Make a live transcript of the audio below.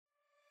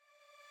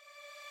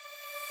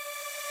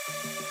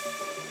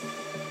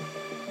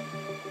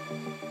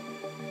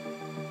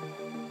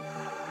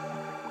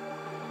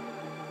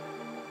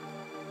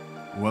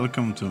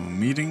welcome to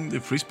Meeting the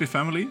Frisbee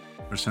Family,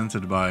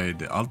 presented by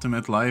the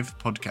Ultimate Life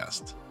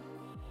podcast.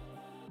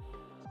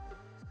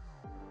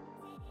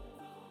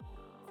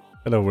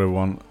 Hello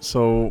everyone.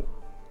 So,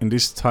 in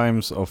these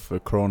times of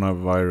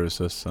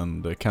coronaviruses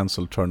and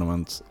cancelled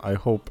tournaments, I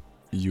hope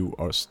you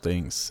are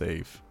staying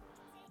safe.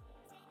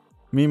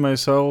 Me,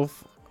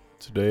 myself,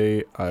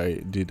 today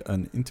I did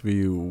an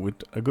interview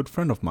with a good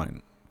friend of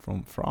mine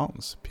from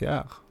France,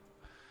 Pierre,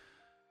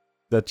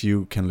 that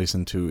you can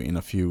listen to in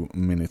a few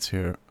minutes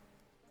here.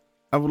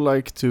 I would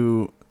like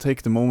to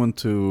take the moment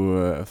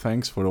to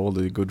thanks for all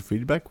the good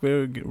feedback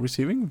we're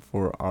receiving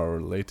for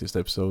our latest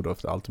episode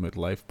of the Ultimate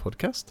Life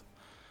podcast,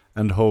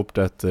 and hope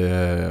that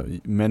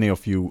many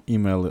of you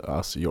email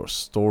us your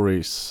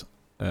stories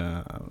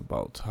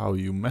about how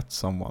you met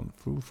someone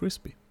through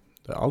Frisbee.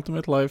 The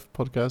Ultimate Life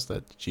podcast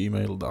at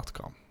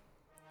gmail.com.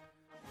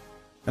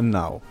 And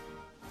now,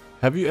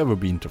 have you ever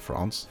been to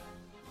France?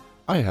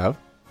 I have.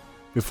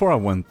 Before I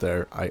went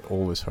there, I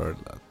always heard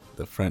that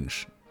the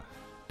French,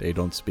 they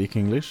don't speak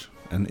English,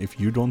 and if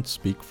you don't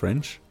speak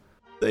French,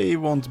 they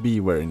won't be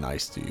very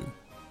nice to you.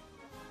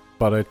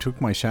 But I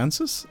took my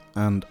chances,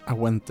 and I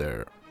went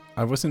there.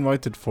 I was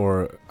invited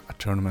for a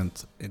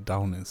tournament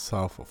down in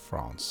south of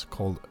France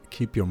called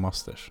Keep Your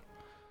Mustache,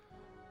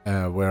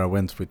 where I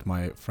went with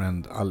my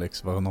friend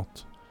Alex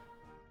Varnot.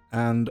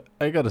 And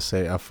I gotta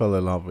say, I fell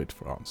in love with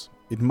France.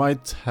 It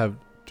might have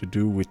to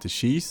do with the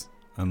cheese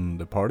and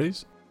the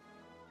parties,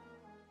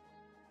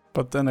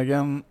 but then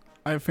again,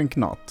 I think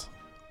not.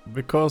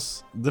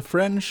 Because the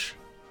French,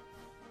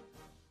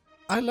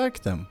 I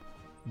like them.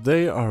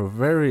 They are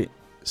very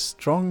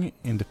strong,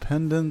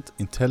 independent,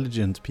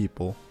 intelligent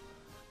people.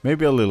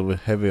 Maybe a little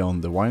bit heavy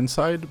on the wine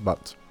side,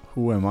 but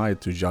who am I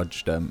to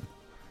judge them?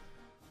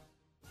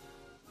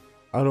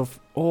 Out of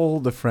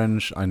all the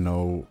French I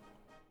know,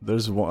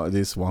 there's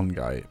this one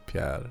guy,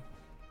 Pierre.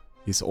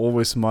 He's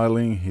always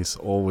smiling, he's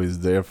always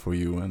there for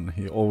you, and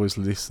he always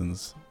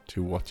listens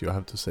to what you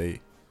have to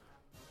say,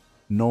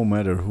 no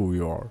matter who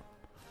you are.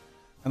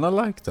 And I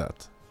like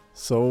that.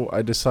 So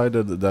I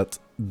decided that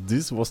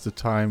this was the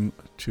time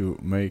to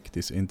make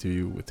this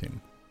interview with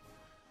him.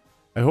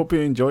 I hope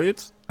you enjoy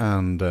it,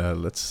 and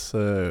let's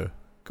go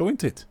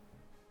into it.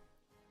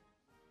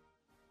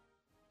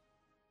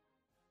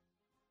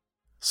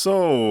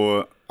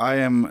 So, I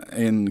am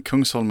in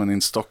Kungsholmen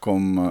in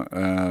Stockholm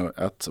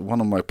at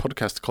one of my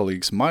podcast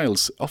colleagues,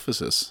 Miles'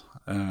 offices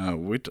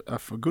with a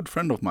good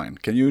friend of mine.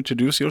 Can you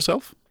introduce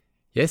yourself?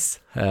 Yes,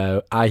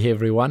 hi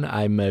everyone,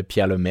 I'm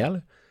Pierre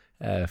Lemerle,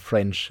 a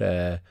French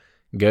guy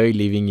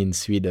living in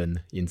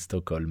Sweden, in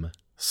Stockholm.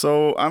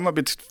 So, I'm a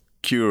bit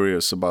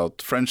curious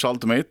about French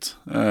Ultimate,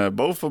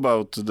 both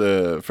about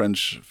the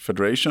French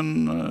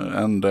Federation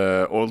and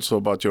also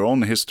about your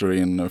own history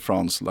in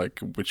France, like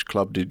which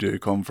club did you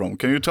come from?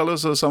 Can you tell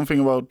us something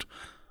about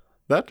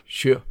that?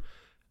 Sure.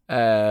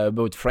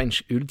 About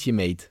French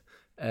Ultimate.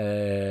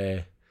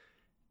 To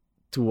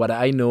what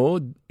I know,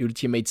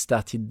 Ultimate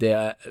started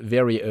there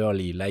very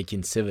early, like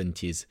in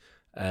 70s,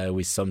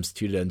 with some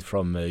students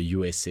from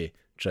USA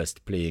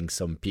just playing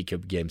some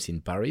pickup games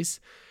in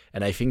Paris.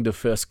 And I think the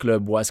first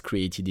club was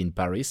created in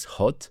Paris,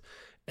 Hot,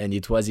 and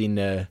it was in,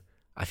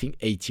 I think,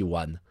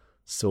 81,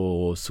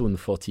 so soon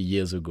 40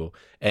 years ago.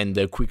 And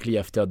quickly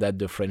after that,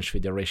 the French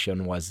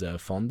Federation was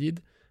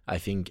founded, I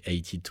think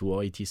 82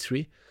 or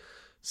 83.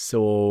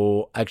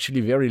 So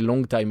actually very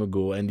long time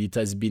ago, and it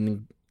has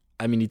been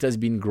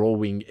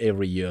growing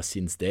every year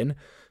since then.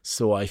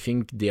 So I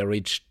think they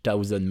reached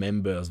 1,000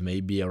 members,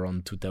 maybe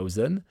around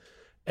 2000.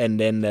 And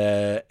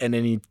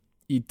then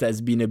it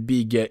has been a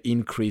big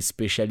increase,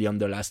 especially on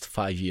the last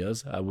 5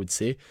 years, I would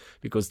say,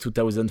 because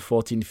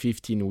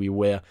 2014-15 we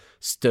were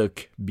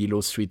stuck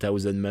below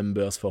 3,000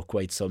 members for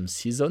quite some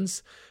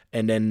seasons,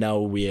 and then now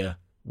we're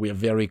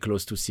very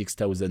close to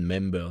 6,000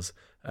 members.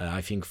 I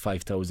think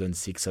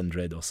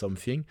 5,600 or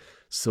something.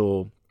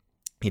 So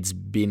it's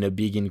been a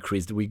big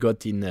increase. We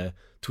got in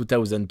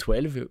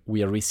 2012,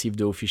 we received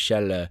the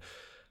official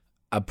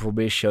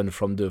approbation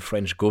from the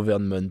French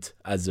government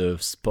as a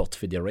sport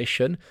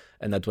federation,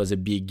 and that was a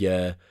big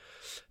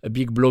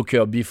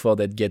blocker before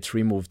that gets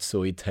removed.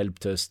 So it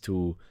helped us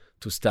to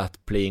start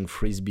playing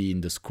frisbee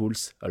in the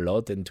schools a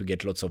lot and to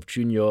get lots of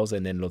juniors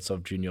and then lots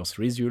of juniors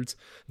results.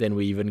 Then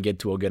we even get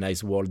to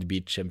organize World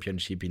Beach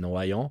Championship in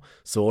Royan.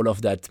 So all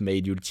of that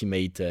made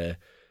Ultimate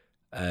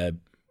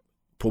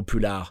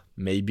popular,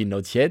 maybe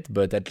not yet,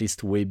 but at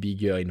least way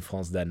bigger in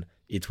France than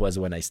it was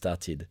when I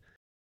started.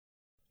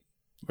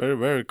 Very,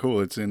 very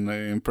cool. It's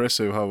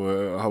impressive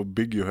how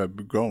big you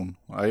have grown.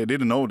 I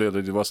didn't know that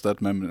it was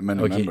that many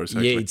members.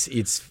 Actually.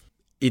 Yeah,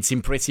 it's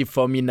impressive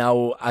for me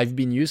now. I've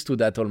been used to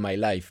that all my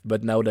life,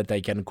 but now that I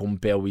can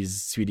compare with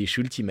Swedish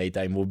Ultimate,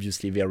 I'm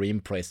obviously very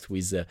impressed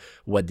with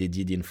what they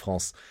did in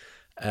France.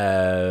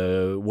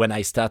 When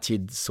I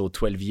started, so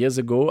 12 years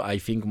ago, I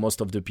think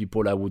most of the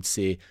people, I would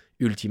say,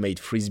 Ultimate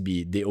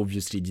Frisbee, they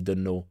obviously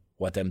didn't know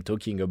what I'm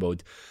talking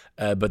about.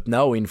 But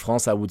now in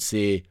France, I would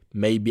say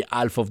maybe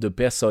half of the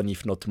person,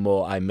 if not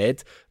more, I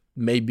met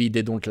maybe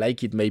they don't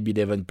like it, maybe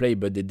they haven't played,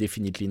 but they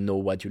definitely know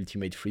what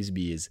Ultimate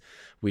Frisbee is,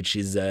 which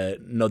is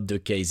not the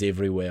case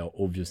everywhere,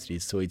 obviously.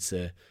 So it's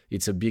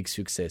a big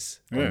success.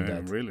 Yeah,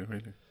 that. Really.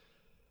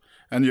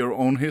 And your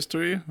own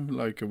history,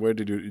 like where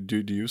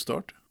did you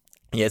start?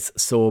 Yes,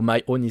 so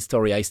my own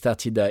history, I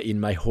started in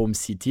my home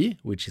city,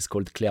 which is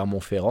called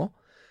Clermont-Ferrand.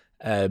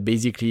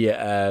 Basically,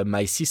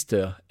 my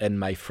sister and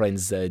my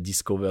friends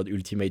discovered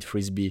Ultimate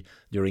Frisbee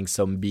during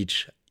some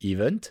beach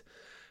event.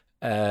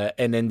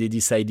 And then they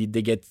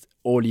get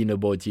all in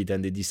about it,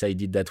 and they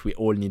decided that we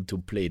all need to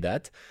play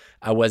that.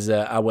 I was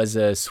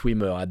a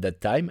swimmer at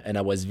that time, and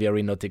I was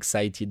very not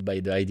excited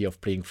by the idea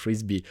of playing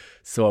Frisbee.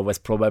 So I was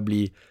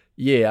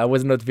I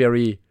was not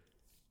very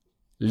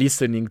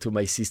listening to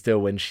my sister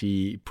when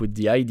she put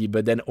the idea,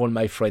 but then all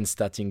my friends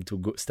started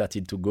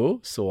to go,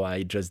 so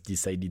I just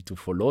decided to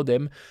follow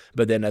them.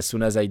 But then as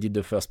soon as I did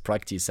the first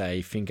practice,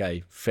 I think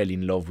I fell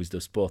in love with the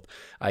sport.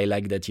 I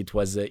like that it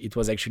was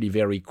actually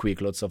very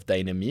quick, lots of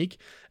dynamic,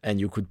 and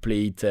you could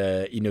play it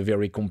in a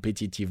very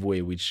competitive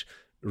way, which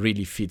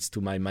really fits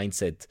to my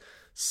mindset.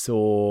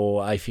 So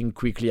I think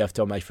quickly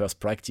after my first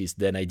practice,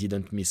 then I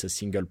didn't miss a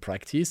single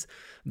practice.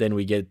 Then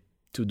we get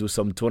to do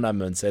some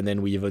tournaments, and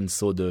then we even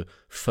saw the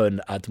fun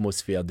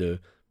atmosphere, the,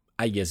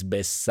 I guess,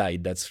 best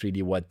side. That's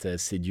really what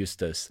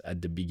seduced us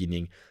at the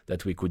beginning,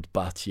 that we could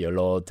party a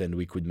lot and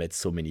we could meet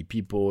so many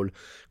people.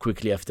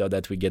 Quickly after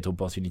that, we get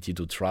opportunity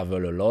to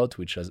travel a lot,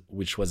 which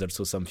was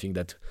also something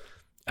that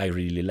I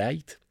really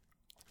liked.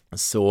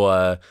 So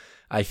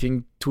I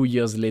think 2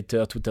 years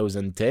later,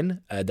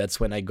 2010, that's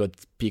when I got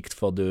picked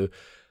for the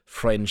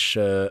French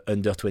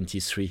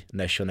under-23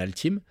 national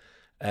team.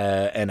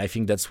 And I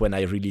think that's when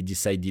I really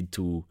decided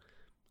to,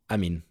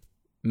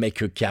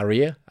 make a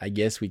career, I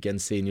guess we can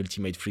say, in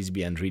Ultimate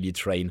Frisbee, and really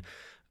train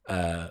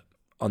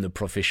on a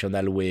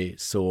professional way.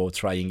 So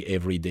trying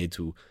every day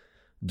to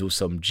do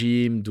some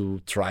gym, do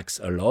tracks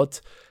a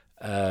lot,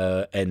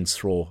 and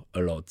throw a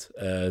lot.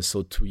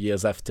 So 2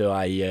 years after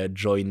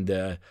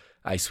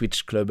I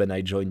switched club and I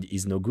joined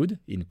Is No Good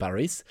in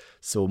Paris.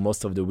 So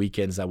most of the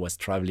weekends I was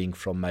traveling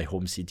from my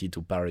home city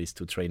to Paris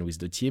to train with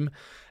the team.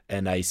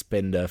 And I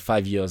spent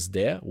 5 years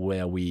there,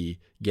 where we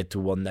get to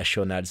win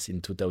nationals in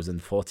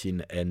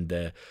 2014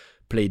 and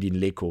played in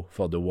Lecco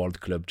for the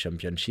World Club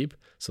Championship.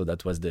 So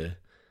that was the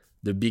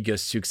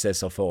biggest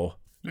success of our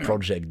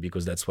project,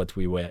 because that's what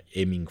we were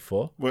aiming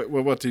for.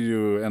 What did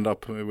you end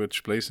up,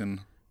 which place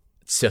in?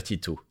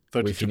 32.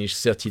 32. We finished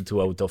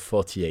 32 out of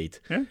 48,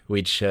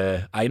 which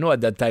I know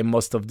at that time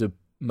most of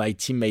my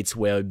teammates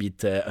were a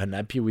bit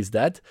unhappy with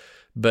that.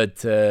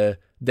 But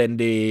then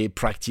they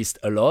practiced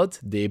a lot.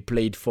 They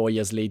played 4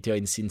 years later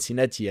in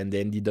Cincinnati, and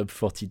they ended up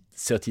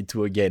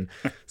 32 again.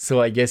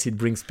 So I guess it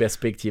brings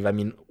perspective.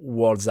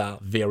 Worlds are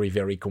very,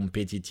 very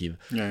competitive.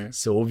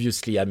 So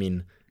obviously,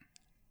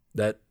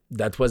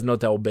 that was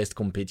not our best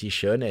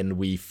competition, and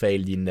we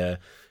failed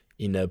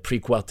in a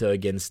pre-quarter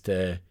against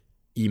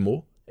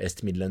Imo,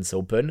 East Midlands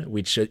Open,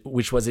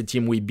 which was a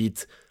team we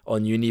beat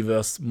on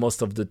Universe.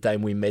 Most of the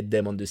time we met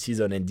them on the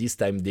season, and this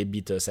time they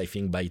beat us, I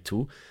think, by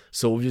 2.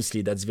 So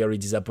obviously that's very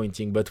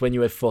disappointing. But when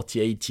you have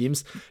 48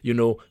 teams,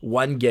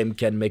 one game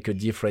can make a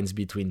difference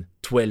between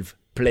 12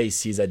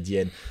 places at the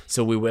end.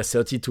 So we were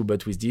 32,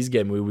 but with this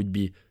game we would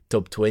be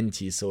top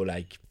 20. So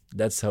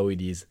that's how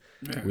it is.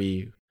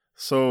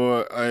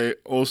 So I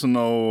also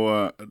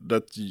know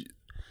that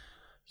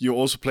you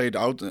also played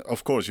out.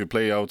 Of course, you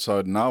play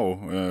outside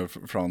now,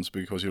 France,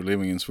 because you're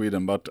living in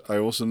Sweden. But I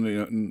also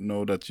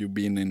know that you've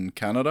been in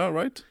Canada,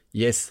 right?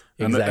 Yes,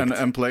 exactly.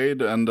 And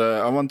played. And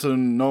I want to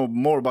know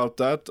more about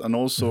that, and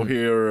also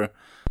hear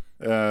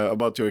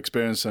about your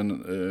experience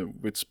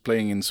with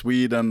playing in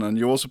Sweden. And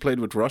you also played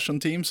with Russian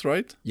teams,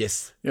 right?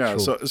 Yes. Yeah.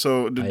 True.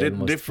 So the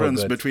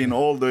difference between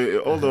all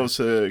those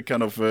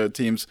kind of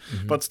teams.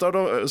 But start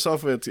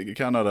off with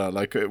Canada.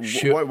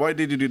 Sure. Why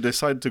did you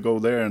decide to go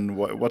there, and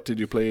what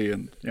did you play?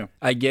 And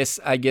I guess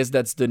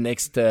that's the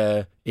next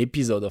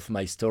episode of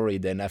my story.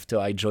 Then after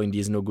I joined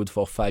Is No Good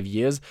for 5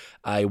 years,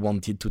 I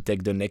wanted to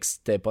take the next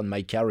step on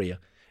my career,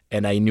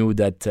 and I knew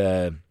that.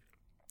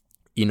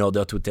 In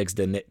order to take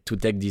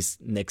this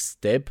next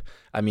step,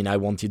 I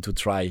wanted to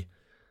try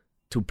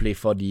to play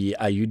for the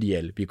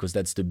IUDL, because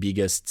that's the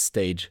biggest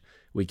stage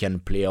we can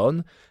play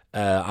on.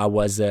 I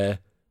was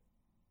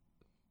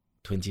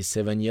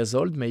 27 years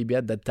old maybe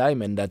at that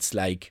time, and that's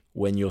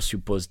when you're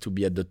supposed to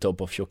be at the top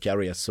of your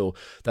career. So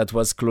that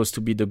was close to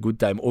be the good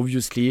time.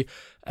 Obviously,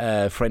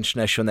 French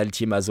national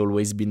team has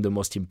always been the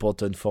most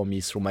important for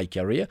me through my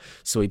career.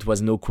 So it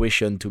was no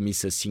question to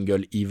miss a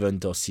single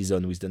event or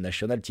season with the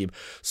national team.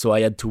 So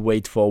I had to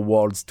wait for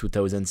Worlds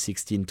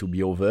 2016 to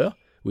be over,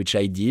 which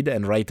I did.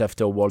 And right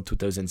after World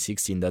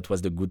 2016, that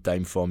was the good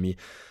time for me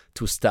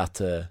to start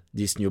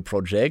this new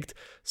project.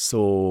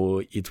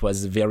 So it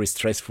was very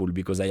stressful,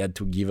 because I had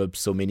to give up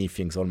so many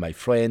things, all my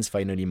friends,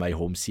 finally my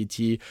home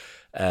city,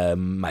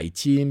 my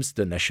teams,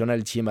 the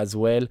national team as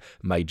well,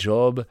 my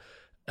job.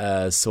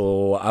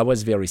 So I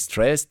was very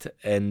stressed,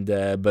 and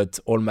but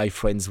all my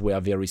friends were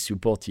very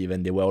supportive,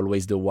 and they were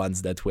always the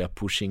ones that were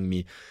pushing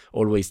me,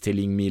 always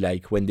telling me,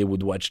 like, when they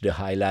would watch the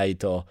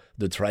highlight or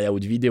the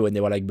tryout video, and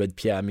they were like, "But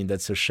Pierre, I mean,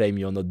 that's a shame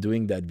you're not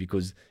doing that,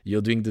 because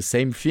you're doing the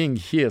same thing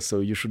here, so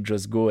you should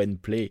just go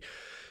and play."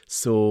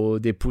 So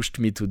they pushed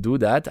me to do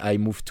that. I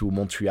moved to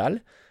Montreal,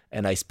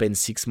 and I spent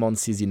 6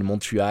 months in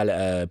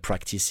Montreal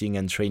practicing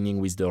and training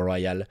with the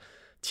Royal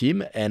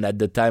team. And at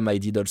the time I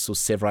did also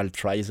several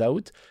tries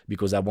out,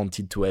 because I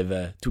wanted to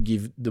have to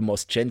give the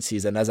most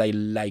chances. And as I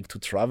like to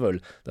travel,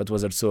 that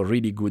was also a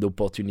really good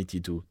opportunity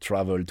to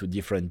travel to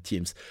different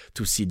teams,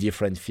 to see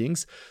different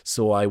things.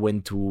 So I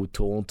went to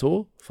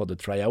Toronto for the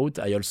tryout.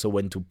 I also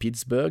went to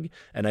Pittsburgh,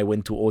 and I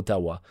went to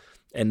Ottawa.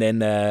 And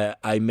then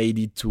I made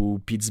it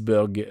to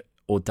Pittsburgh,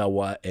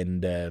 Ottawa,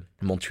 and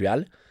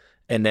Montreal.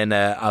 And then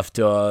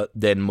after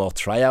then more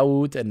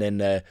tryout, and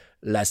then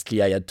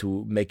lastly I had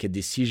to make a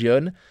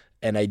decision,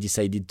 and I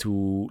decided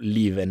to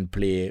leave and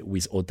play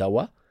with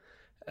Ottawa.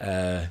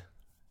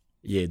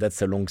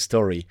 That's a long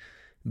story.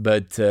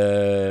 But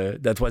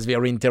that was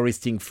very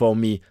interesting for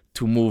me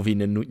to move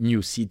in a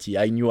new city.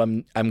 I knew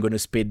I'm going to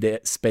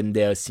spend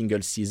there a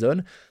single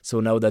season.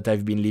 So now that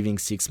I've been living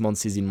 6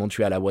 months in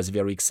Montreal, I was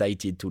very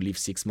excited to live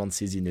 6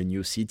 months in a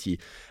new city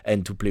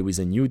and to play with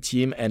a new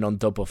team. And on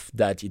top of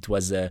that, it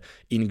was an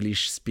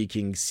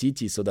English-speaking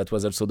city. So that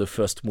was also the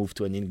first move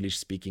to an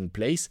English-speaking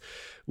place,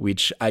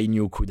 which I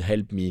knew could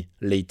help me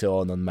later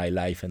on my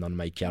life and on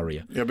my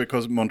career. Yeah,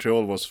 because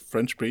Montreal was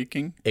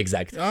French-speaking?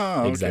 Exact.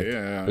 Okay, exact.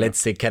 Yeah. Let's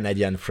say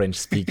Canadian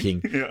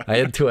French-speaking. Yeah. I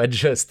had to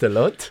adjust a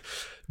lot.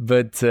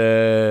 But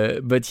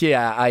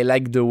yeah, I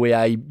like the way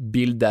I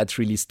build that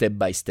really step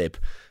by step.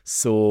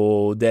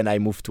 So then I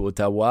moved to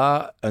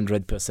Ottawa,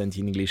 100%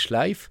 English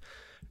life,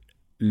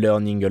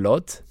 learning a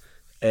lot,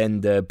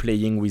 and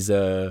playing with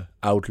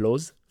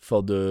Outlaws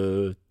for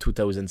the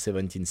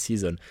 2017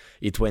 season.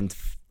 It went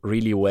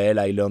really well.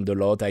 I learned a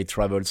lot. I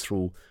traveled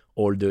through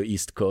all the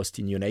East Coast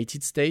in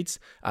United States.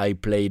 I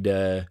played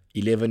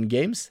 11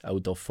 games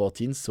out of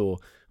 14, so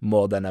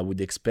more than I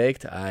would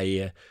expect.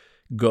 I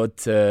got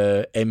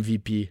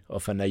MVP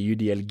of an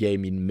IUDL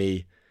game in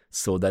May.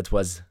 So that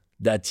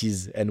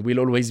is and will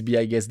always be,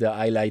 I guess, the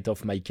highlight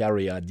of my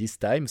career at this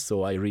time.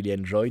 So I really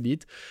enjoyed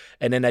it.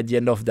 And then at the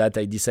end of that,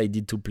 I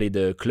decided to play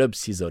the club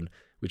season,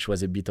 which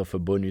was a bit of a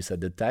bonus at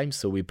the time.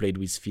 So we played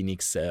with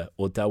Phoenix,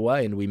 Ottawa,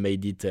 and we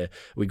made it,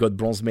 we got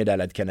bronze medal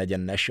at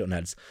Canadian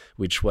Nationals,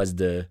 which was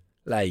the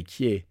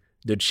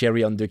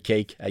cherry on the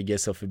cake, I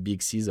guess, of a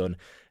big season.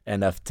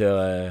 And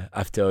after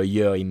a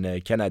year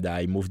in Canada,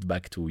 I moved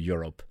back to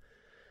Europe.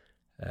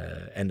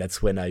 And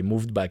that's when I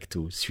moved back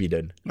to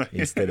Sweden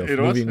instead of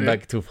moving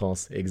back to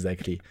France.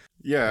 Exactly.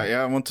 Yeah,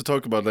 I want to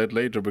talk about that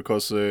later,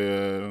 because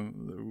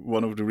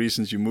one of the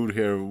reasons you moved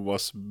here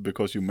was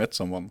because you met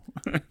someone.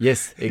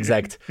 Yes,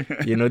 exact.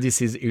 This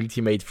is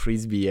ultimate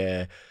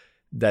frisbee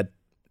that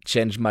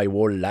changed my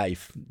whole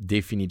life,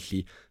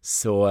 definitely.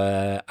 So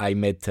I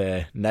met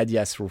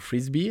Nadia through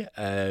frisbee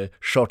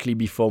shortly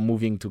before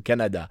moving to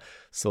Canada.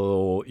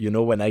 So,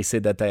 when I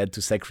said that I had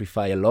to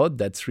sacrifice a lot,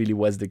 that really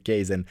was the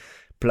case. And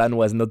plan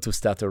was not to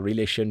start a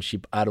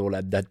relationship at all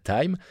at that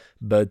time,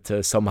 but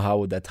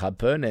somehow that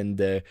happened.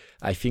 And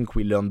I think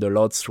we learned a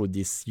lot through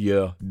this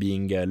year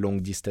being a long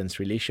distance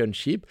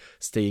relationship,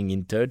 staying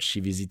in touch. She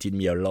visited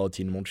me a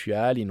lot in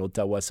Montreal, in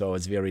Ottawa, so I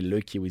was very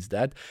lucky with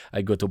that.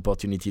 I got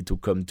opportunity to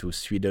come to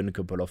Sweden a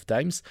couple of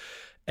times.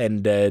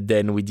 And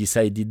then we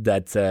decided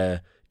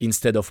that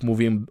instead of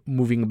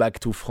moving back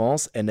to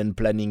France and then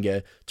planning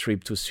a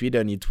trip to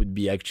Sweden, it would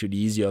be actually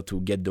easier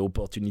to get the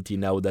opportunity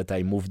now that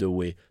I moved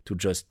away to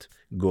just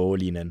go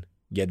all in and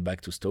get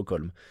back to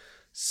Stockholm.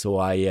 So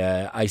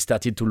I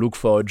started to look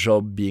for a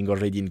job being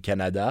already in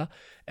Canada,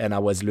 and I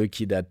was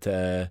lucky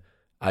that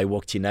I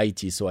worked in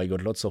IT, so I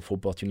got lots of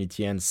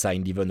opportunity and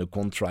signed even a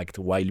contract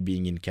while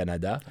being in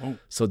Canada. Oh.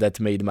 So that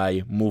made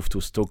my move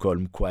to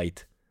Stockholm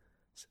quite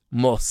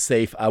more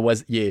safe.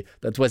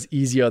 That was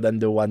easier than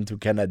the one to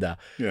Canada.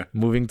 Yeah.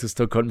 Moving to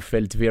Stockholm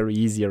felt very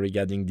easy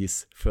regarding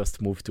this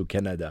first move to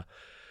Canada.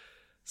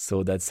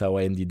 So that's how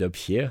I ended up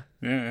here.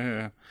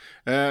 Yeah.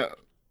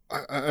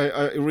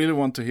 I really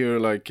want to hear,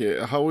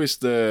 how is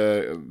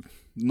the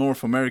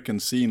North American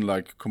scene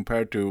like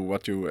compared to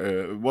what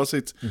you was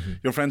it? Mm-hmm.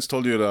 Your friends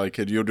told you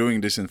you're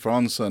doing this in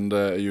France and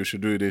you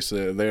should do this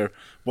there.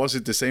 Was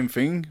it the same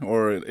thing,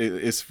 or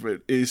is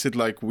it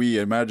like we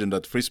imagine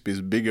that frisbee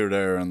is bigger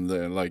there and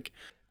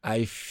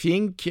I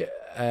think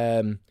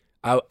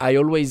I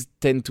always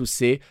tend to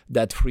say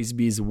that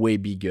frisbee is way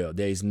bigger.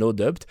 There is no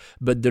doubt,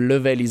 but the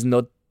level is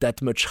not that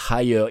much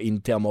higher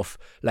in terms of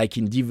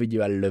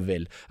individual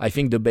level. I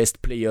think the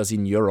best players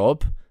in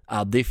Europe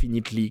are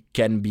definitely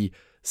can be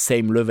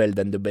same level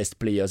than the best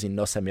players in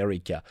North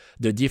America.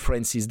 The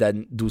difference is that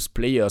those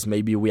players,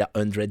 maybe we are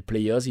 100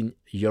 players in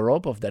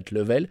Europe of that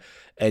level,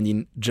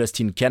 and just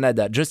in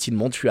Canada, just in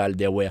Montreal,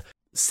 there were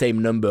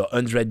same number,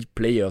 100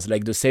 players,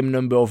 the same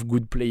number of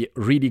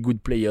really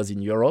good players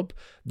in Europe.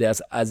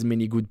 There's as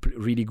many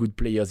really good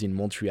players in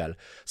Montreal.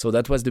 So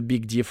that was the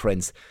big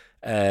difference.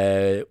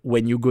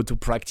 when you go to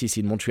practice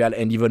in Montreal,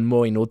 and even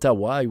more in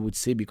Ottawa, I would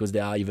say, because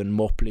there are even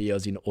more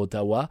players in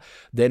Ottawa,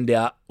 then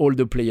all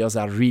the players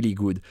are really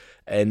good.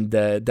 And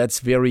that's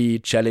very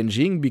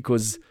challenging,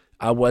 because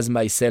I was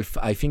myself,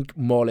 I think,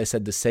 more or less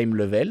at the same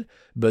level.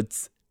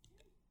 But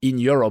in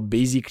Europe,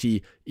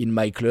 basically, in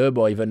my club,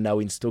 or even now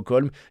in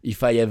Stockholm,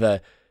 if I have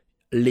a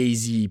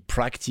lazy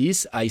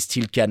practice, I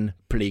still can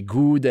play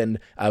good, and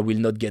I will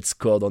not get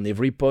scored on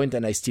every point,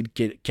 and I still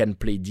can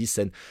play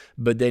decent.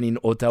 But then in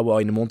Ottawa,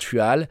 in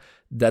Montreal,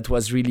 that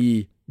was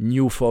really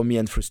new for me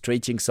and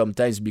frustrating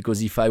sometimes,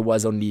 because if I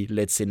was only,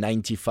 let's say,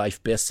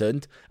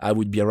 95%, I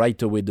would be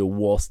right away the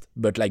worst,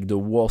 but like the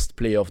worst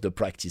player of the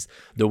practice,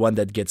 the one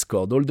that gets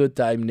scored all the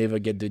time, never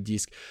get the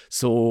disc.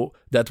 So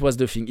that was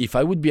the thing. If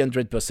I would be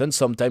 100%,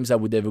 sometimes I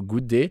would have a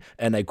good day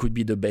and I could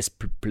be the best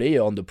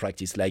player on the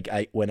practice, like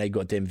when I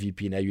got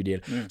MVP in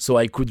IUDL. Yeah. So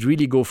I could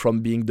really go from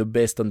being the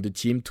best on the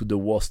team to the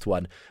worst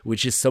one,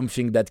 which is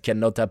something that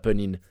cannot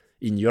happen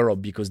in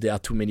Europe, because there are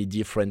too many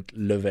different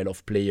level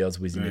of players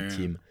within a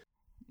team.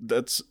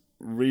 That's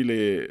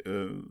really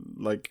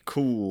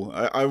cool.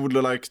 I would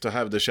like to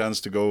have the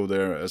chance to go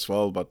there as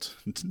well, but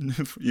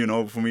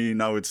for me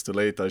now it's too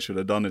late. I should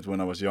have done it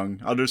when I was young.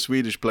 Other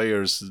Swedish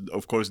players,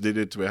 of course, did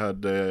it. We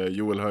had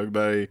Joel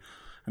Högberg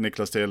and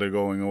Niklas Taylor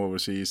going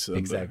overseas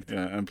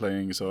and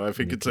playing. So I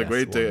think Niklas, it's a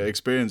great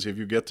experience. If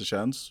you get the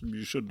chance,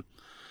 you should.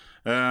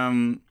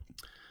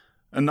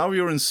 And now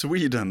you're in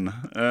Sweden.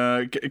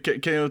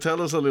 Can you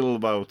tell us a little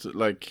about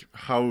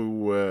how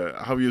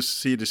you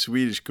see the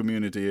Swedish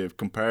community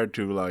compared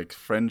to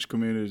French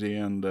community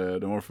and the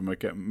North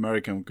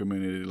American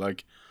community?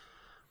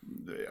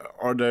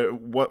 Are there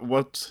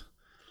what?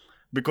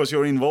 Because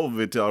you're involved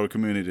with our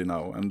community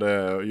now, and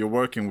you're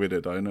working with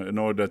it. I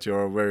know that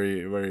you're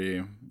very,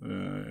 very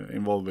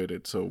involved with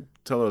it. So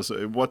tell us,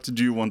 what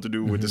do you want to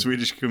do with the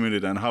Swedish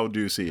community, and how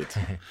do you see it?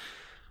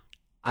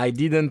 I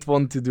didn't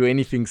want to do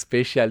anything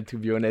special, to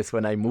be honest,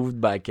 when I moved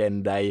back,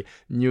 and I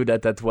knew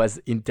that was,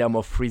 in terms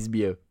of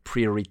frisbee, a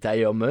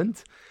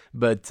pre-retirement.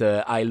 But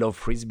I love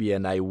frisbee,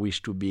 and I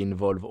wish to be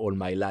involved all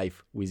my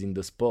life within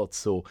the sport.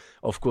 So,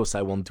 of course,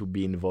 I want to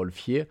be involved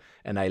here,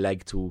 and I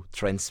like to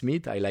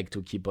transmit. I like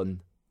to keep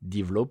on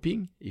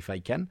developing if I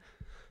can.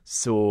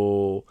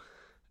 So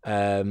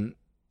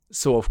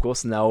of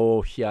course,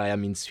 now here I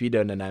am in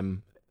Sweden, and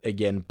I'm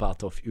again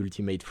part of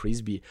Ultimate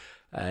Frisbee.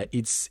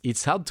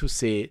 It's hard to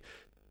say.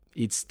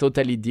 It's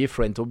totally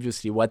different.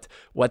 Obviously,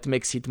 what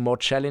makes it more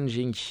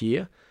challenging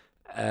here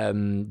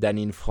than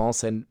in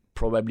France and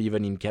probably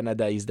even in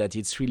Canada is that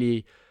it's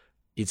really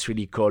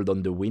cold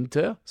on the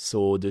winter.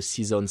 So the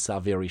seasons are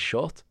very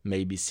short,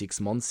 maybe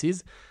 6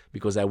 months,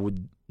 because I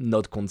would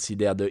not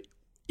consider the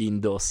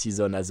indoor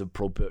season as a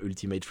proper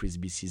Ultimate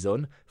Frisbee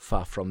season,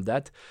 far from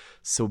that.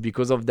 So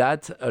because of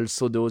that,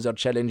 also the other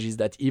challenge is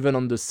that even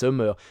on the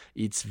summer,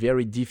 it's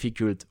very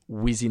difficult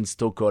within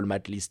Stockholm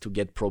at least to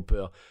get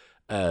proper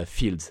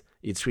fields.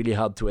 It's really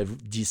hard to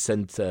have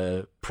decent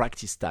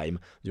practice time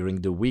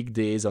during the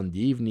weekdays. On the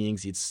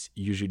evenings, it's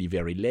usually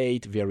very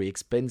late, very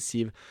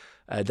expensive.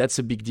 That's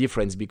a big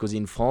difference, because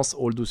in France,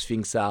 all those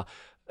things are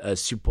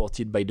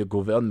supported by the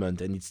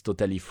government, and it's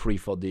totally free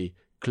for the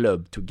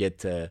club to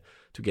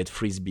get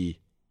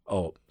frisbee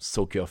or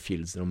soccer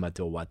fields, no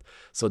matter what.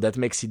 So that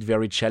makes it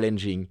very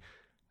challenging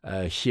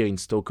here in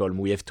Stockholm.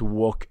 We have to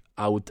work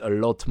out a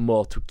lot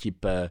more to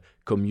keep a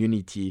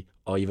community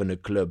or even a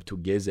club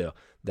together.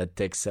 That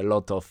takes a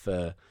lot of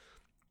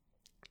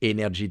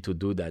energy to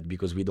do that,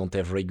 because we don't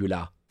have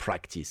regular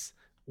practice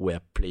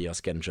where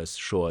players can just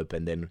show up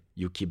and then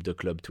you keep the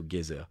club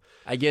together.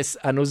 I guess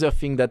another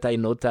thing that I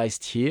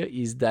noticed here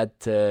is that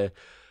the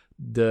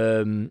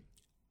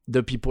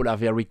people are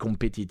very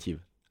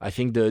competitive. I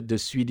think the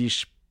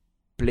Swedish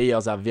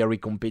players are very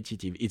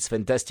competitive. It's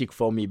fantastic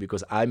for me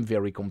because I'm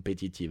very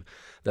competitive.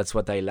 That's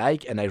what I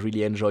like, and I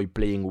really enjoy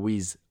playing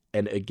with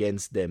and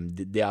against them.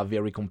 They are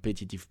very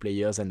competitive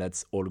players, and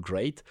that's all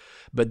great.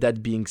 But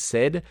that being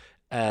said,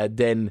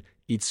 then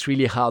it's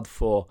really hard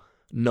for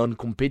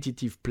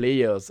non-competitive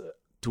players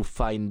to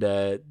find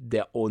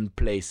their own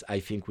place, I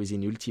think,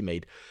 within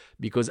Ultimate.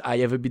 Because I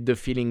have a bit the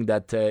feeling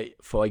that,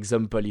 for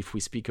example, if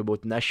we speak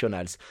about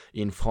nationals,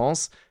 in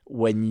France,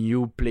 when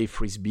you play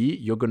Frisbee,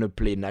 you're going to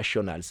play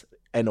nationals.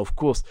 And of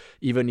course,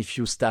 even if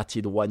you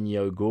started 1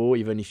 year ago,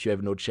 even if you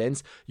have no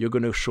chance, you're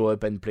going to show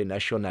up and play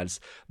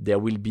nationals. There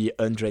will be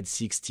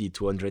 160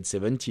 to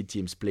 170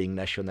 teams playing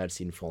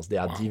nationals in France.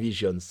 There are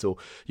divisions. So,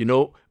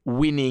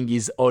 winning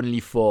is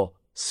only for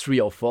 3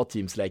 or 4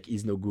 teams, like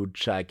Isnogood,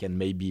 Chak, and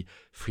maybe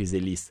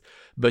Friselis.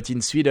 But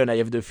in Sweden, I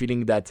have the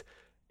feeling that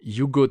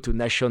you go to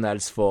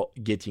nationals for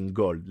getting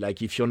gold.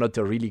 Like, if you're not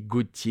a really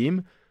good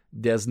team,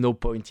 there's no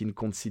point in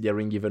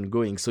considering even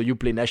going. So you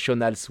play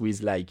nationals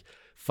with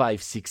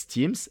 5-6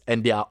 teams,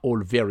 and they are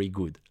all very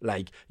good.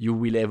 Like, you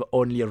will have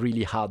only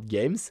really hard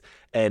games,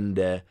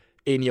 and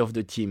any of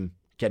the team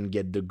can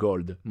get the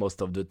gold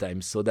most of the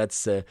time. So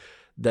that's a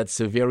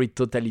very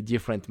totally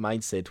different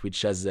mindset,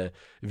 which has a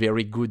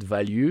very good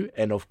value,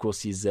 and of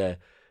course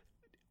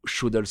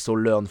should also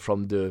learn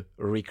from the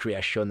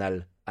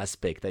recreational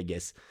aspect, I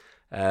guess.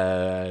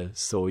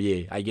 So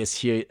yeah, I guess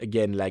here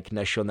again, like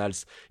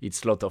nationals,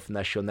 it's a lot of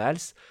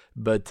nationals,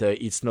 but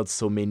it's not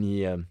so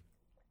many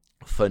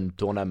fun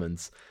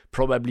tournaments.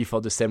 Probably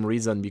for the same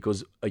reason,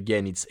 because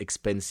again, it's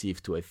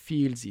expensive to have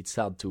fields, it's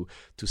hard to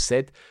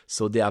set.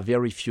 So there are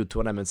very few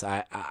tournaments.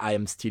 I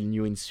am still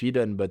new in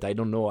Sweden, but I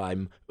don't know,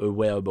 I'm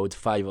aware about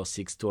 5 or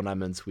 6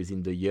 tournaments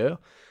within the year.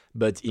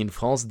 But in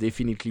France,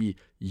 definitely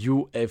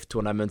you have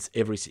tournaments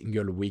every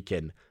single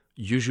weekend.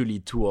 Usually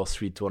 2 or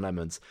 3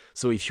 tournaments.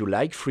 So if you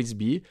like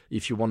frisbee,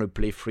 if you want to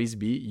play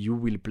frisbee, you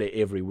will play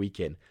every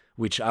weekend,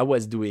 which I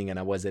was doing and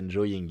I was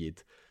enjoying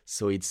it.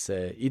 So it's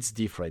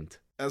different.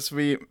 As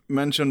we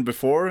mentioned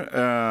before,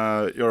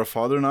 you're a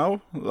father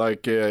now.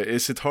 Like,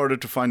 is it harder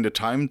to find the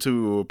time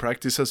to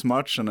practice as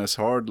much and as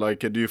hard?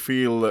 Like, do you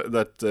feel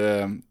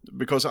that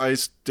because I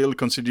still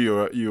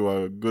consider you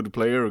a good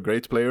player, a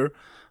great player,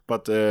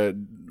 but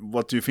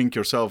what do you think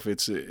yourself?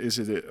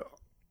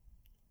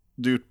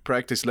 Do you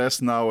practice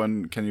less now,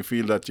 and can you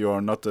feel that you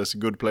are not as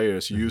good player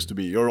as you used to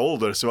be? You're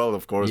older as well,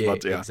 of course,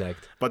 but yeah,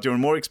 exact. But you're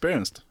more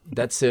experienced.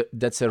 That's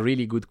a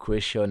really good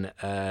question.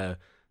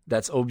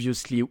 That's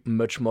obviously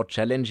much more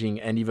challenging,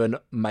 and even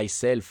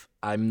myself,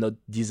 I'm not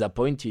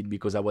disappointed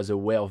because I was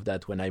aware of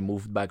that when I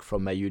moved back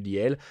from my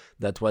UDL.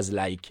 That was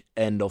like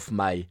end of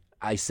my.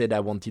 I said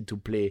I wanted to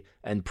play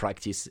and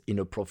practice in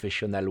a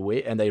professional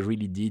way, and I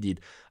really did it.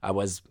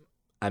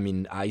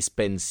 I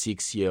spent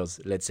 6 years,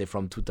 let's say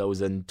from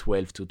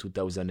 2012 to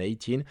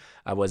 2018,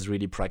 I was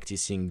really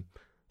practicing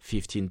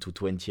 15 to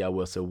 20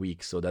 hours a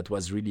week. So that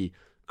was really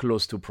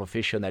close to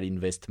professional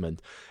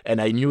investment. And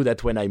I knew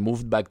that when I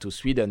moved back to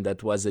Sweden,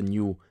 that was a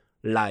new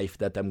life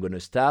that I'm going to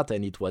start.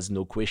 And it was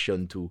no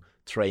question to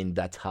train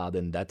that hard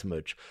and that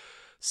much.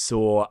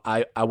 So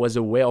I was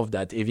aware of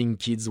that. Having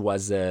kids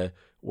was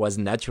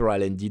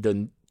natural and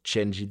didn't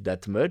change it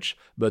that much.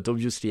 But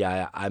obviously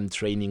I'm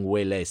training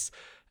way less.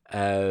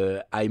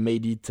 I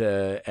made it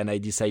and I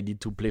decided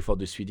to play for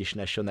the Swedish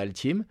national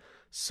team.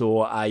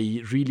 So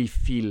I really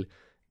feel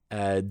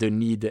the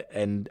need,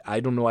 and I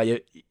don't know,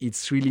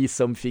 it's really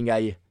something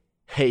I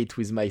hate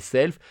with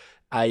myself.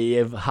 I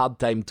have a hard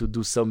time to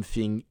do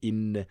something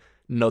in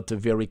not a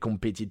very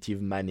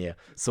competitive manner.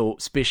 So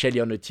especially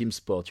on a team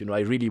sport, I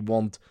really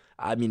want,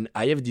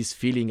 I have this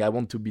feeling I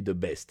want to be the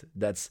best.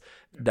 That's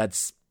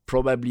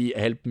probably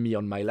helped me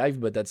on my life,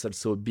 but that's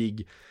also a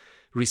big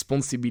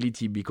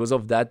responsibility because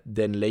of that.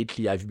 Then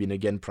lately I've been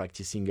again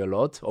practicing a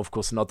lot, of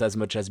course not as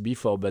much as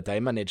before, but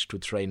I managed to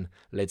train,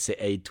 let's say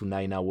 8 to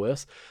 9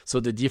 hours. So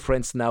the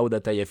difference now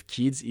that I have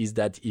kids is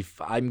that if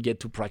I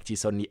get to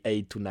practice only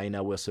 8 to 9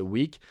 hours a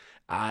week,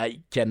 I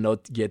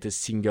cannot get a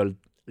single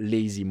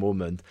lazy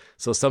moment.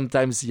 So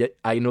sometimes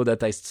I know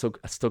that I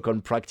stuck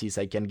on practice,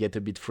 I can get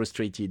a bit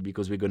frustrated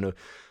because we're going to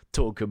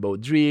talk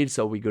about drills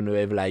or we're going to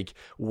have like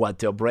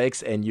water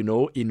breaks. And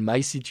in my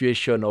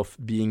situation of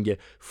being a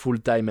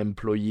full-time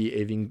employee,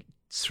 having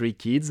 3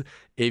 kids,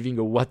 having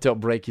a water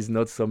break is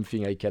not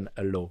something I can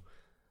allow.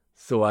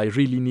 So I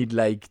really need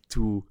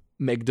to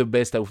make the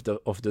best of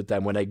the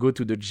time. When I go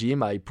to the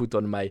gym, I put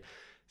on my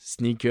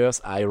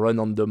sneakers, I run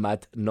on the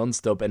mat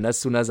non-stop, and as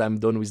soon as I'm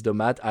done with the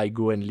mat, I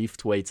go and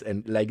lift weights,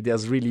 and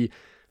there's really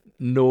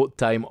no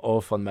time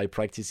off on my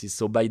practices.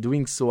 So by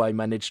doing so, I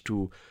managed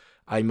to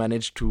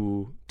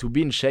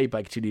be in shape.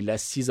 Actually,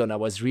 last season I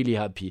was really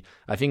happy.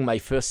 I think my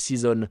first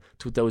season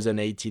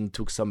 2018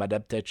 took some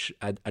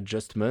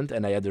adjustment,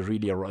 and I had a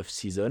really rough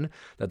season.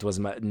 That was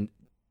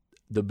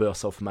the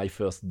birth of my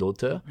first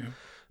daughter. Yeah.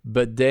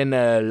 But then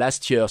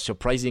last year,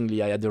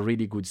 surprisingly, I had a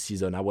really good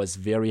season. I was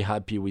very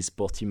happy with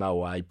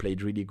Portimao. I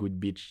played really good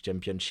beach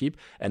championship,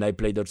 and I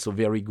played also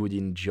very good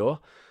in Jor.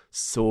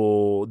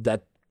 So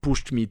that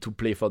pushed me to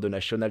play for the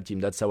national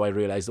team. That's how I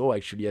realized,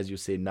 actually, as you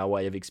say, now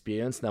I have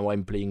experience. Now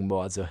I'm playing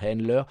more as a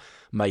handler.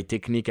 My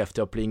technique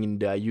after playing in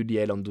the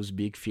UDL on those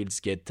big fields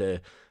get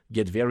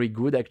very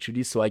good,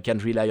 actually. So I can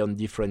rely on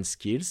different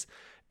skills.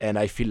 And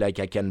I feel like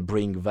I can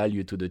bring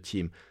value to the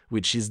team,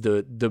 which is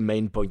the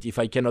main point. If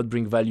I cannot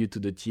bring value to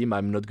the team,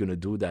 I'm not going to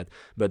do that.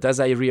 But as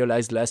I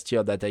realized last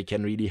year that I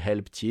can really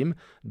help team,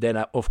 then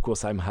of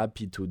course I'm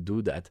happy to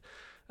do that.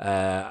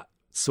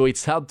 So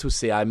it's hard to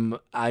say. I'm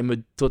a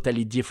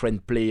totally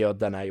different player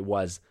than I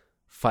was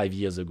 5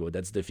 years ago.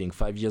 That's the thing.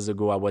 5 years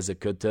ago, I was a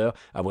cutter.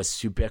 I was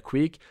super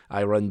quick.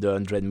 I ran the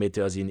 100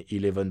 meters in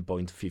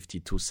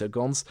 11.52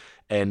 seconds,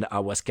 and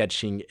I was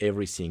catching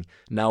everything.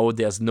 Now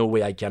there's no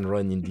way I can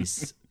run in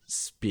this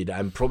speed.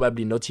 I'm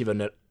probably not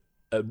even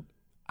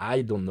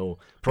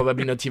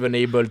probably not even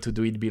able to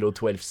do it below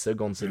 12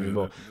 seconds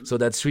anymore. So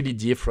that's really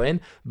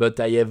different, but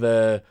I have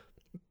a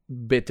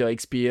better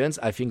experience.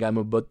 I think I'm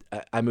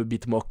a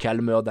bit more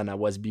calmer than I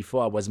was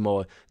before. I was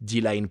more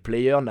D-line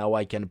player. Now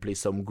I can play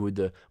some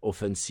good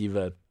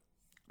offensive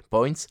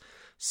points.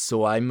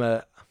 So I'm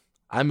a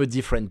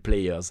different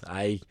player.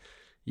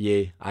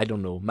 I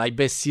don't know. My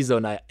best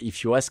season,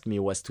 if you ask me,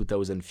 was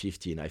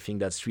 2015. I think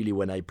that's really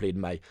when I played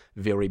my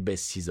very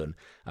best season.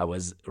 I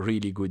was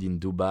really good in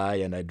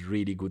Dubai and I had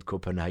really good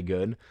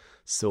Copenhagen.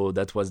 So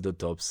that was the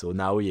top. So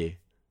now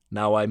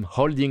I'm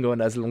holding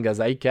on as long as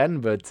I can.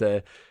 But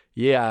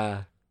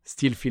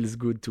still feels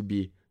good to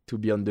be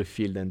on the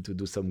field and to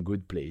do some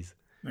good plays.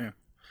 Yeah.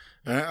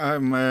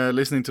 I'm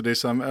listening to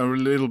this. I'm a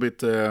little bit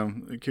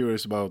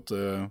curious about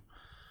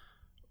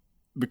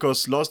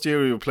because last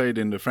year you played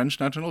in the French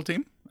national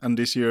team, and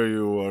this year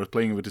you are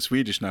playing with the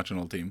Swedish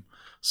national team.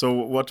 So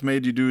what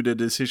made you do the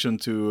decision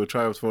to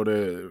try out for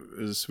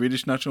the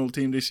Swedish national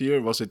team this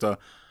year? Was it a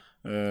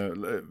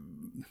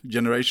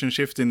generation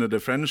shift in the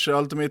French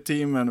ultimate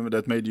team, and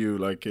that made you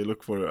like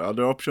look for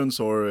other options,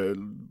 or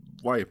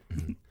why?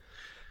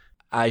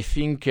 I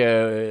think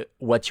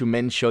what you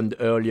mentioned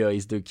earlier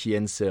is the key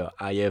answer.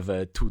 I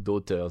have 2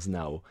 daughters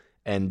now,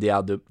 and they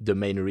are the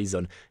main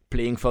reason.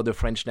 Playing for the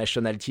French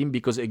national team,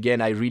 because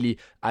again,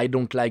 I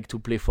don't like to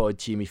play for a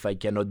team if I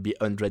cannot be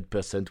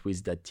 100%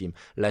 with that team.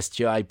 Last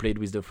year I played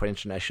with the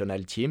French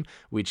national team,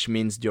 which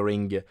means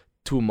during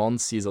 2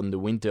 months on the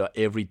winter,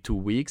 every 2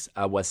 weeks,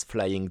 I was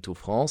flying to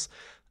France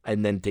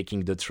and then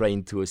taking the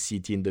train to a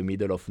city in the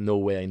middle of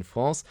nowhere in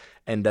France.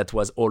 And that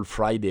was all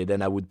Friday.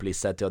 Then I would play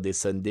Saturday,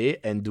 Sunday,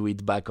 and do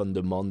it back on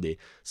the Monday.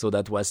 So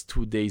that was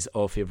 2 days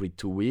off every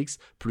 2 weeks.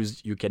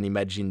 Plus, you can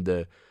imagine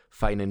the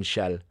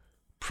financial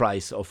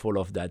price of all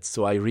of that.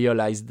 So I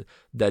realized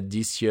that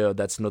this year,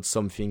 that's not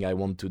something I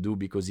want to do,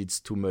 because it's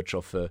too much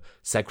of a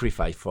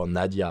sacrifice for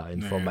Nadia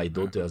and for my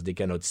daughters. They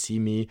cannot see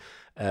me.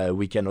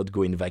 We cannot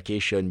go in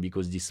vacation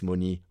because this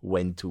money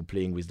went to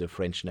playing with the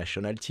French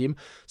national team.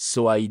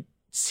 So I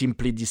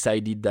simply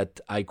decided that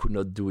I could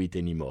not do it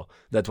anymore.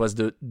 That was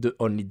the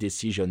only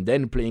decision.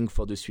 Then playing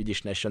for the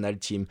Swedish national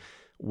team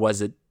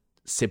was a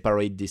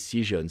separate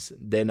decisions.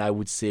 Then I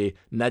would say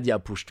Nadia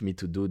pushed me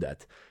to do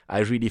that. I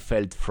really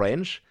felt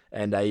French,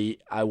 and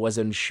I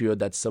wasn't sure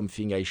that's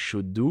something I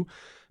should do.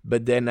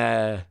 But then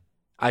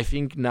I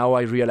think now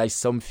I realize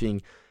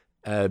something,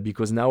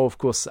 because now, of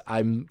course,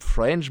 I'm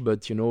French,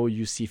 but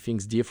you see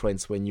things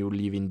different when you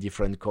live in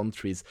different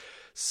countries.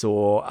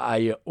 So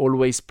I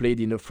always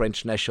played in a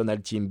French national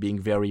team, being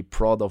very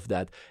proud of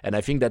that. And I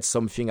think that's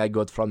something I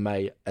got from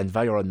my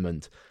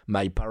environment.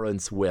 My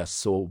parents were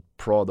so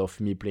proud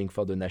of me playing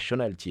for the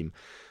national team.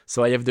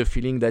 So I have the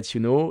feeling that,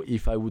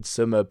 if I would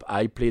sum up,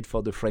 I played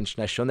for the French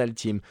national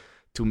team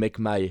to make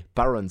my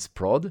parents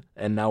proud.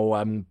 And now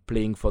I'm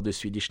playing for the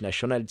Swedish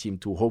national team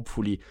to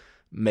hopefully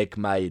make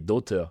my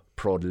daughter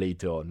proud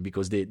later on,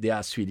 because they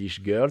are Swedish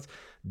girls.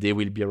 They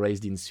will be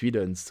raised in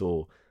Sweden.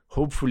 So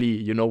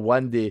hopefully,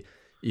 one day,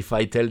 if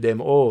I tell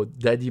them, oh,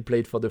 daddy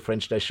played for the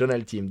French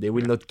national team, they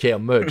will not care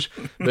much.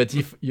 But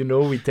if,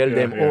 we tell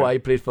them, oh, I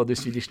played for the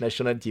Swedish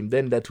national team,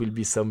 then that will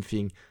be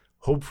something,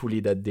 hopefully,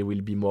 that they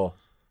will be more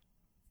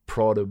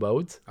proud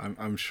about.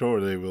 I'm sure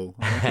they will.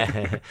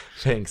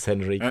 Thanks,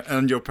 Henrik.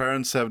 And your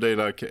parents, have they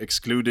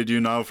excluded you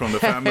now from the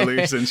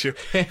family since you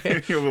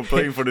were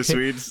playing for the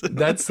Swedes?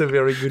 That's a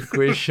very good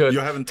question. You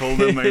haven't told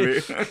them,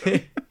 maybe?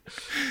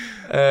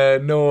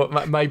 No,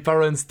 my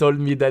parents told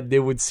me that they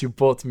would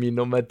support me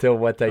no matter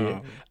what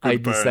I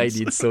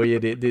decided. So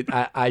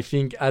yeah, I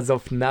think as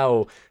of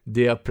now,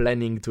 they are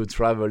planning to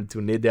travel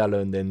to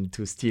Netherlands and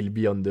to still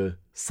be on the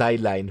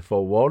sideline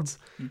for Worlds.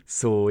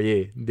 So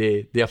yeah,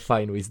 they're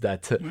fine with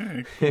that.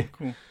 Yeah,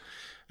 cool.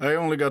 I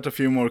only got a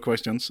few more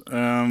questions.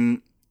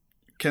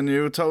 Can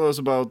you tell us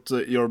about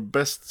your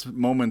best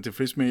moment in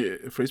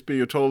frisbee?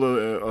 You told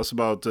us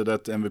about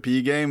that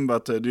MVP game,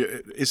 but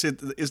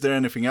is there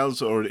anything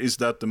else, or is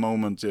that the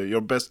moment,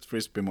 your best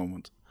frisbee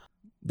moment?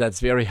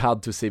 That's very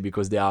hard to say,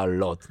 because there are a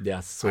lot. There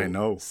are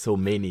so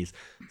many.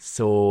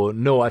 So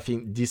no, I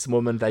think this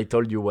moment I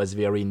told you was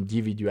very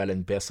individual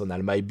and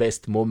personal. My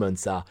best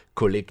moments are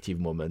collective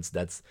moments.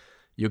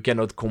 You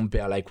cannot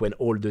compare, like when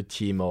all the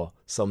team, or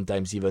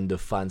sometimes even the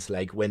fans,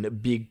 like when a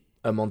big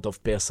amount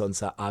of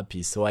persons are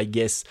happy. So I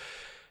guess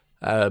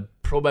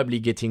probably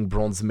getting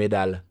bronze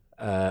medal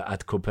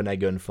at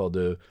Copenhagen for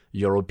the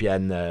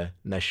European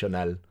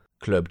National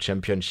Club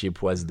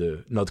Championship was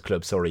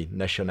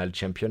National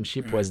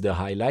Championship was the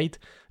highlight,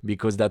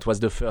 because that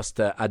was the first,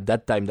 at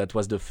that time, that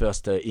was the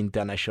first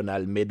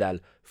international medal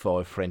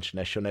for a French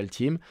national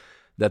team.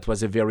 That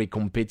was a very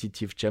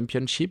competitive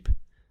championship.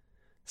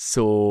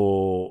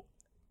 So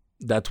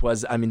that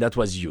was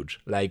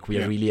huge. Like,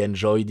 we really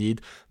enjoyed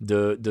it.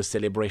 The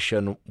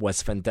celebration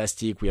was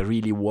fantastic. We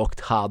really worked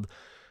hard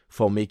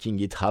for making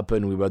it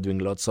happen. We were doing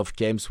lots of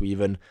camps. We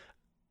even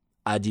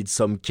added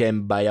some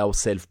camp by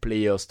ourselves,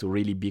 players, to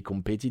really be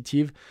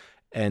competitive.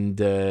 And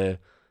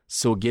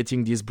so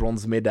getting this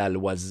bronze medal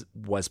was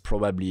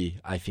probably,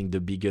 I think, the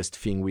biggest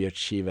thing we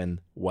achieved, and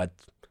what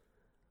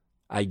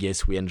I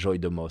guess we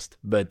enjoyed the most.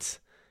 But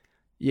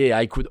yeah,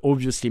 I could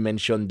obviously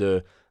mention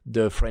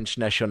the French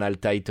national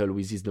title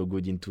with Is No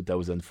Good in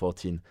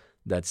 2014.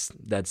 That's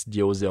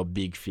the other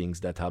big things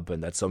that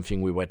happened. That's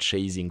something we were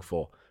chasing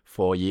for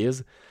 4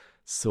 years.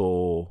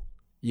 So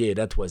yeah,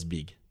 that was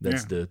big.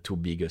 That's the 2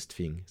 biggest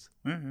things.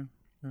 Yeah.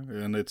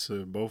 And it's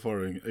both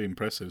are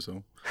impressive.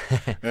 So,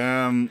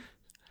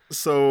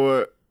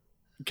 so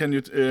can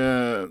you?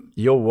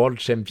 You're world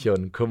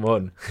champion. Come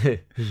on.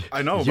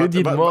 I know you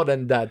did more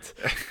than that.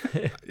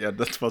 Yeah,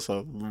 that was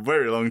a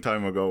very long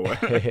time ago.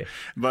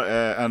 But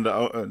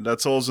and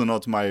that's also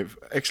not my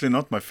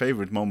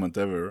favorite moment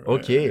ever.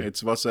 Okay.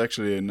 It was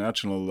actually a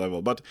national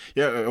level, but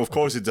yeah, of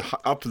course it's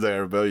up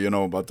there. But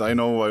but I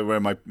know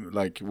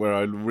where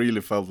I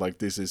really felt like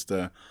this is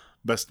the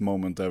best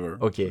moment ever.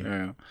 Okay.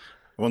 Yeah.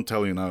 I won't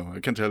tell you now. I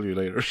can tell you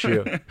later.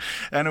 Sure.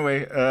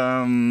 Anyway,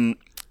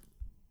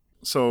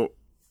 so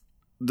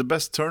the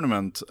best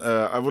tournament.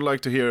 I would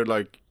like to hear,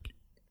 do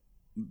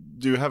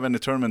you have any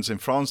tournaments in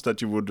France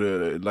that you would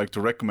like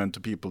to recommend to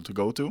people to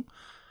go to?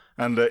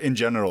 And in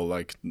general,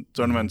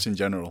 tournaments in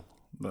general.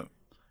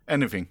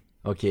 Anything.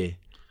 Okay.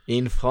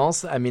 In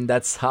France, I mean,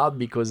 that's hard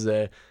because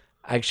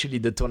actually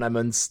the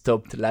tournament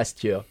stopped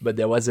last year. But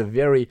there was a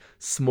very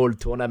small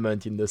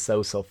tournament in the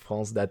south of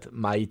France that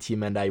my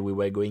team and we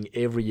were going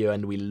every year,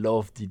 and we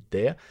loved it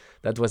there.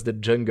 That was the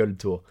Jungle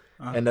Tour.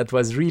 And that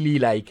was really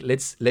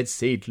let's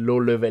say it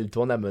low-level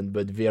tournament,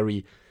 but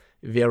very,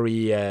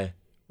 very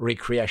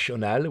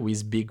recreational,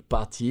 with big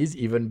parties,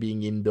 even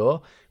being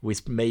indoor,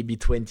 with maybe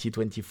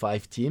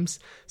 20-25 teams.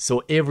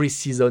 So every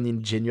season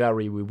in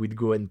January, we would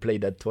go and play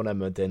that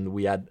tournament, and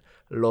we had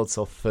lots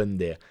of fun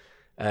there.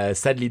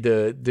 Sadly,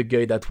 the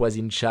guy that was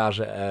in charge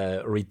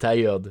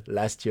retired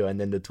last year, and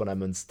then the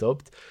tournament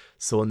stopped.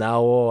 So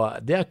now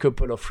there are a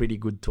couple of really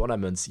good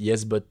tournaments.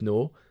 Yes, but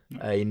no.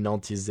 In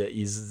Nantes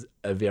is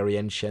a very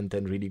ancient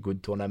and really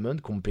good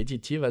tournament,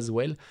 competitive as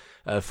well.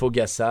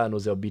 Fogassa,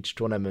 another beach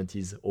tournament,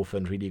 is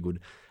often really good.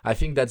 I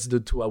think that's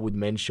the two I would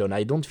mention.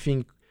 I don't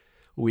think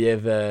we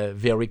have a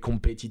very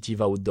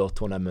competitive outdoor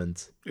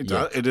tournament. It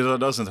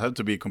doesn't have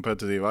to be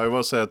competitive. I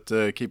was at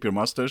Keep Your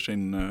Masters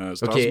in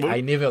Strasbourg. Okay,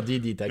 I never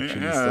did it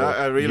actually. Yeah,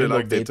 so I really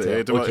liked it.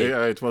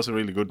 It was a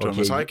really good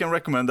tournament. So I can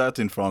recommend that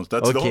in France.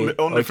 That's the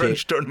only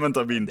French tournament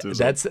I've been to.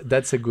 So.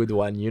 That's a good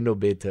one. You know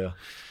better.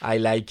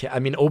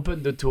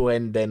 Open the Tour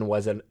and then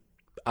was an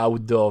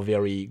outdoor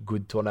very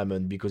good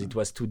tournament because it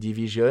was two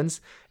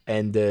divisions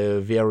and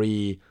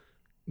very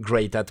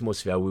great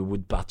atmosphere. We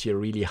would party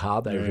really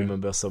hard. I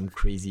remember some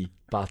crazy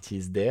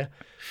parties there.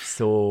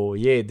 So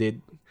there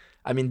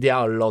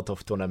are a lot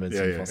of tournaments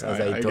in France. As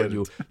I told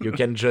you, you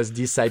can just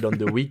decide on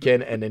the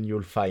weekend and then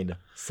you'll find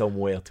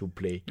somewhere to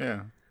play.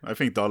 Yeah, I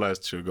think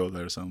Dallas should go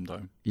there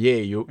sometime. Yeah,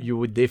 you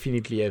would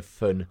definitely have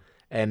fun.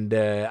 And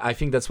I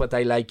think that's what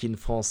I like in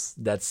France.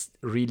 That's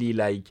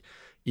really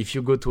if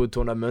you go to a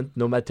tournament,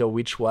 no matter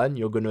which one,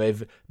 you're going to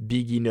have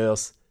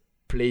beginners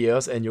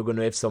players and you're going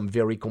to have some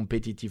very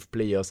competitive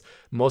players.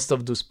 Most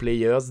of those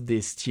players,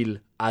 they still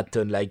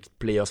attend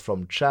players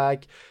from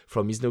track,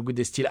 from Is No Good,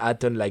 they still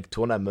attend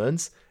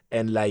tournaments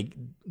and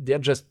they're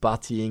just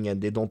partying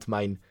and they don't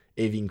mind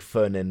having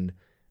fun and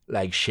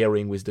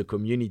sharing with the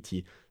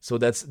community. So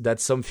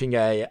that's something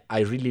I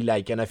really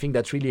like, and I think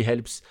that really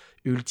helps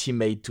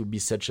Ultimate to be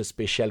such a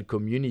special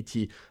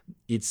community.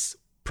 It's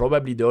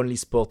probably the only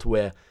sport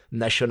where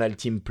national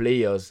team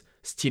players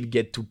still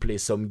get to play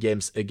some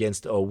games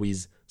against or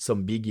with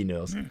some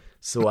beginners.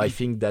 So I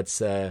think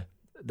that's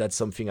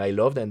something I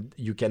loved, and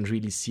you can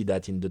really see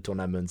that in the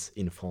tournaments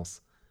in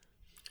France.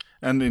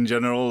 And in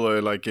general,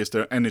 is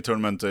there any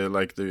tournament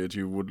that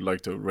you would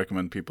like to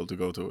recommend people to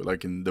go to,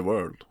 in the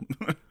world?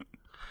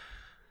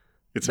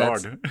 It's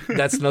hard.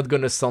 That's not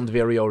going to sound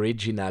very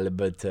original,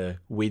 but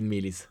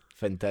Windmill is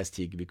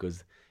fantastic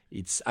because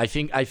I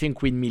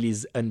think Windmill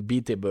is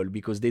unbeatable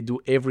because they do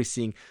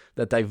everything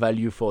that I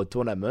value for a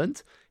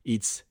tournament.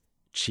 It's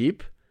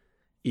cheap.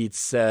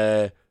 It's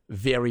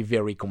very,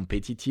 very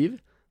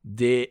competitive.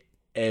 They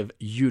have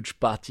huge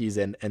parties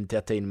and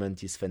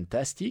entertainment is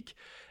fantastic.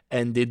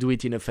 And they do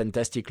it in a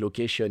fantastic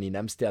location in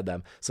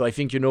Amsterdam. So I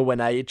think,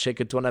 when I check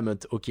a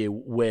tournament, okay,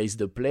 where is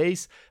the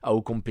place?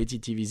 How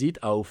competitive is it?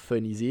 How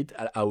fun is it?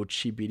 How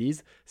cheap it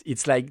is?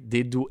 It's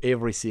they do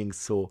everything.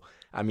 So,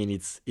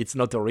 it's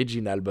not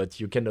original, but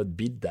you cannot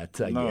beat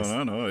that, I guess.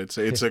 No.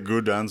 It's a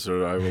good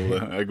answer. I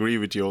will agree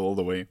with you all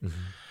the way.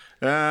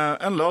 Mm-hmm.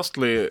 And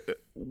lastly,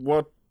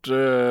 what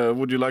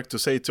would you like to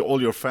say to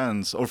all your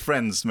fans or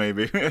friends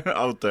maybe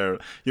out there?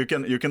 You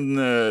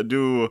can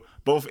do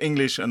both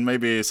English and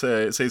maybe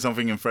say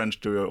something in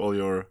French to all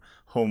your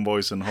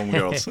homeboys and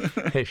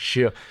homegirls.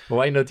 Sure.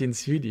 Why not in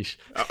Swedish?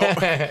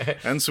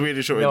 And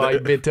Swedish. No, I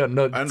better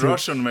not. And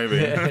Russian maybe.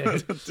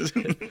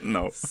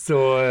 No.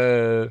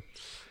 So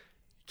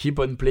keep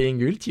on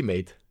playing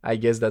Ultimate. I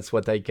guess that's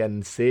what I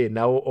can say.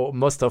 Now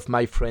most of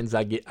my friends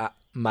are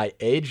my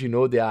age,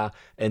 they are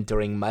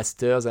entering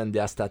masters and they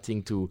are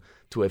starting to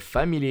have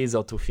families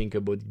or to think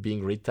about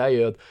being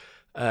retired.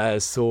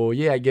 So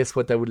I guess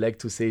what I would like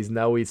to say is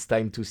now it's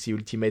time to see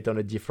Ultimate on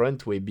a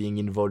different way, being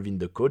involved in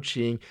the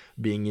coaching,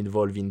 being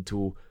involved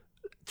into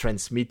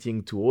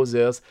transmitting to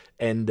others,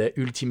 and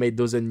Ultimate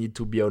doesn't need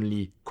to be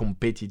only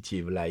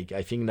competitive. I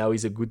think now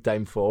is a good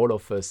time for all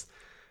of us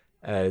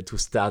to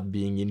start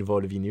being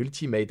involved in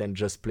Ultimate and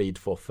just play it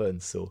for fun.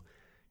 So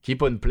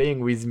keep on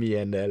playing with me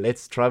and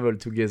let's travel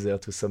together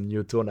to some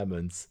new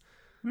tournaments.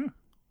 Yeah,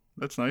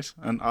 that's nice.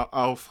 And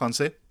en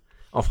français?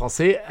 En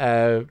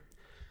français,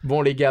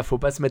 Bon les gars, faut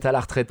pas se mettre à la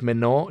retraite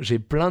maintenant. J'ai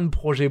plein de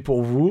projets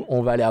pour vous.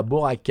 On va aller à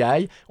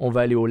Boracay, on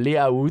va aller au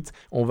layout,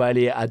 on va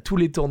aller à tous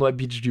les tournois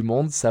beach du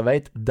monde. Ça va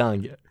être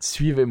dingue.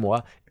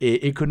 Suivez-moi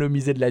et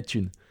économisez de la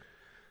thune.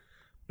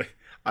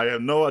 I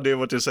have no idea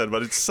what you said,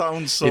 but it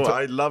sounds so...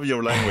 I love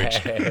your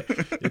language.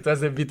 It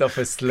was a bit of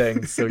a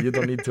slang, so you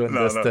don't need to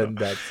understand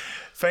that.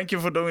 Thank you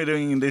for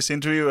doing this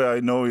interview. I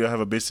know you have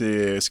a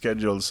busy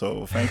schedule,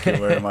 so thank you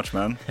very much,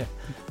 man.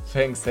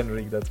 Thanks,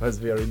 Henrik. That was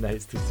very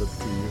nice to talk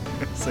to you.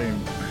 Same.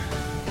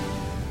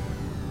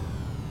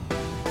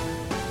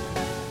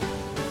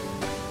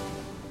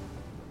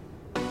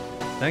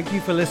 Thank you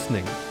for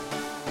listening.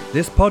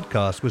 This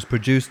podcast was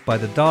produced by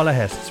the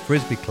Dalahests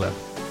Frisbee Club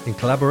in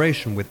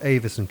collaboration with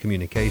Avison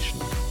Communication.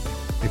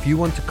 If you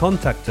want to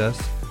contact us,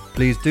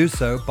 please do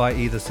so by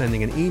either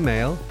sending an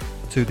email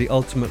to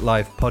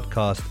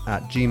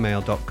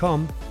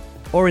theultimatelifepodcast@gmail.com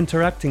or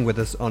interacting with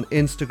us on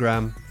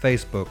Instagram,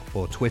 Facebook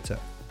or Twitter.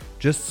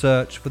 Just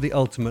search for The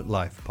Ultimate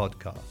Life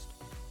Podcast.